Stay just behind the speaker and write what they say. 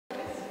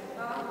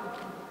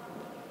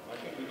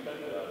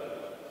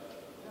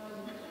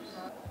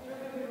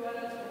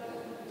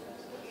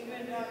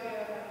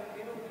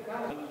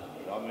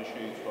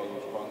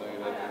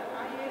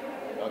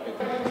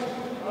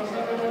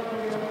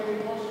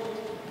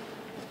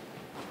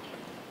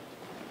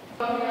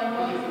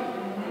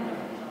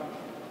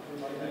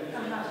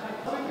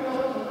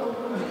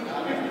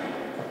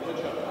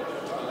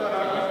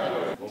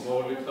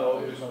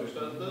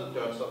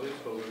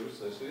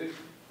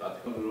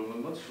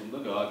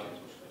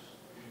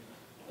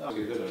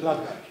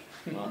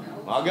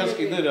მაგას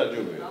კიდე რა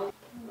ჯობია?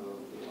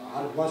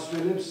 არ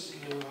გვასვენებს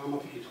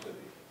ამათ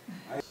კითხვები.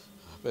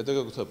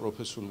 პედაგოგთა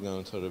პროფესიული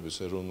განვითარების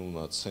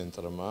ეროვნულმა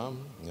ცენტრმა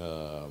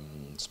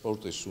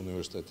სპორტის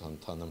უნივერსიტეტთან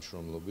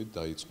თანამშრომლობით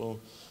დაიწყო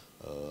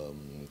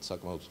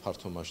საკმაოდ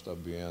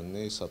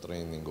ფართომასშტაბიანი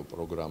სატრენინგო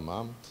პროგრამა,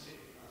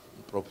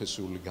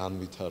 პროფესიული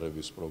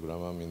განვითარების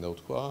პროგრამა, მინდა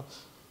ვთქვა,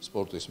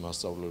 სპორტის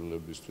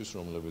მასწავლებლებისთვის,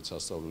 რომლებიც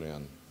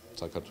ასწავლიან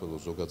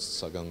საქართველოს ზოგადად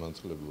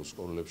საგანმანათლებლო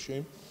სკოლებში.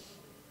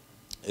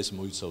 ეს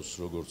მოიცავს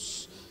როგორც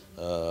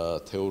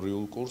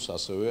თეორიულ კურსს,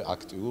 ასევე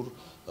აქტიურ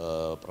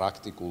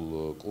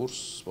პრაქტიკულ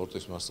კურსს.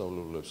 სპორტის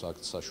მასწავლებლებს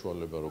აქვთ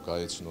საშუალება, რომ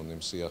გაეცნონ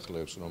იმ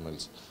სიახლეებს,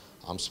 რომელიც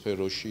ამ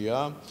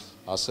სფეროშია,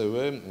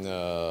 ასევე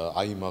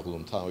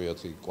აიმაღლონ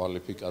თავიანთი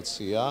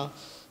კვალიფიკაცია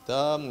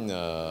და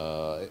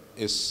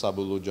ეს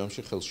საბოლოო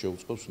ჯამში ხელს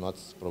შეუწყობს მათ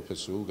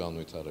პროფესიულ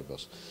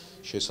განვითარებას.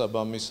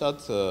 შესაბამისად,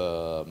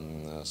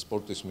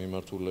 სპორტის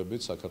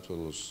მიმართულებით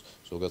საქართველოს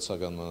ზოგადად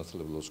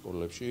საგანმანათლებლო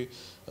სკოლებში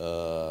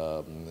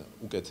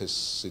უკეთეს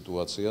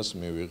სიტუაციას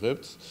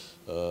მივიღებთ.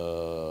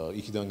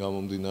 იქიდან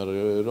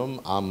გამომდინარე, რომ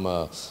ამ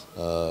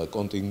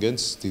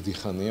კონტინგენტს დიდი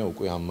ხანია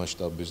უკვე ამ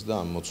მასშტაბის და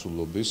ამ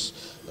მოცულობის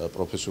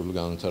პროფესიული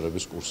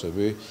განვითარების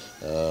კურსები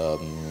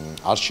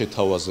არ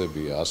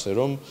შეთავაზებია, ასე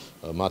რომ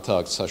მათ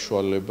აქვთ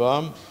საშუალება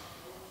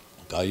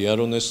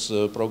გაიარონ ეს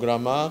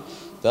პროგრამა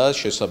და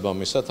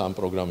შესაბამისად ამ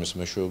პროგრამის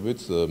მეშვეობით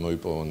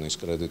მოიპოვონ ის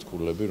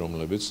კრედიტქულები,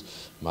 რომლებიც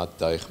მათ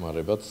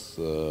დაეხმარებათ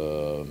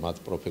მათ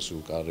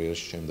პროფესიულ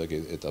კარიერის შემდეგ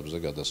ეტაპზე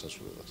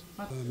გადასასვლელად.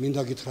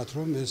 მინდა გითხრათ,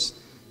 რომ ეს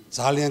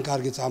ძალიან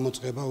კარგი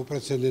წამოწყება,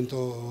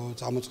 უპრეცედენტო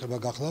წამოწყება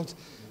გახლავთ,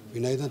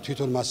 ვინაიდან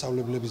თვითონ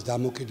მასწავლებლების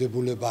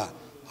დამოკიდებულება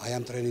აი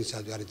ამ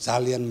ტრენინგსადმი არის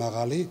ძალიან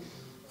მაღალი.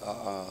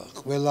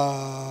 ყველა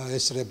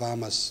ესრება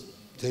ამას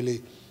მთელი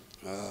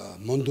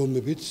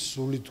მონდომებით,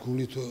 სულით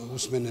გულით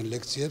უსმენენ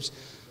ლექციებს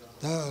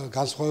და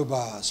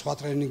განსხვავება სხვა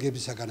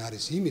ტრენინგებისაგან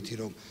არის იმითი,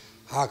 რომ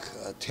აქ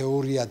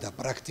თეორია და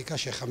პრაქტიკა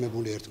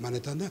შეხამებული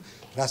ერთმანეთთან და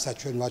რასაც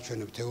ჩვენ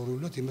ვაჩვენებთ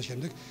თეორიულად, იმას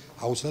შემდეგ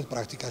აუცილებლად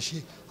პრაქტიკაში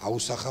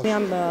აუსახავთ.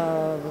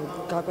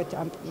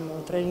 ამ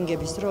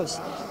ტრენინგების დროს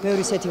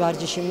ბევრი ისეთი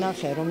ვარჯიში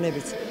ვნახე,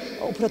 რომლებიც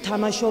უფრო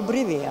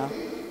თამაშობრივია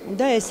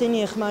და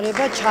ესენი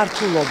ეხმარება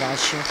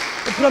ჩართულობაში.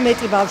 უფრო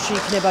მეტი ბავშვი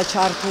იქნება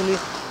ჩართული,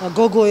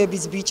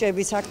 გოგოების,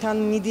 ბიჭების, აქთან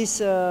მიდის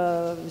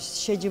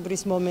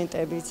შეჯიბრის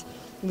მომენტებიც.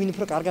 ვინ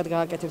უფრო კარგად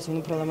გააკეთებს, ვინ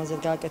უფრო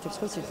ლამაზად გააკეთებს,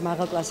 ხო იცით,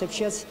 მაღალ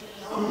კლასებშიაც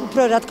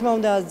უფრო რა თქმა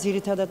უნდა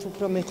ძირითადად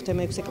უფრო მე-5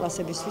 მე-6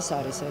 კლასებისთვის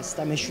არის ეს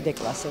და მე-7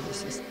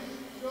 კლასებისთვის.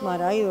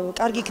 მაგრამ აი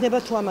კარგი იქნება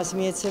თუ ამას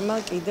მიეცემა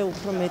კიდე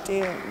უფრო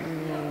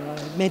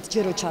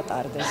მეტჯერ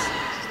ჩატარდეს.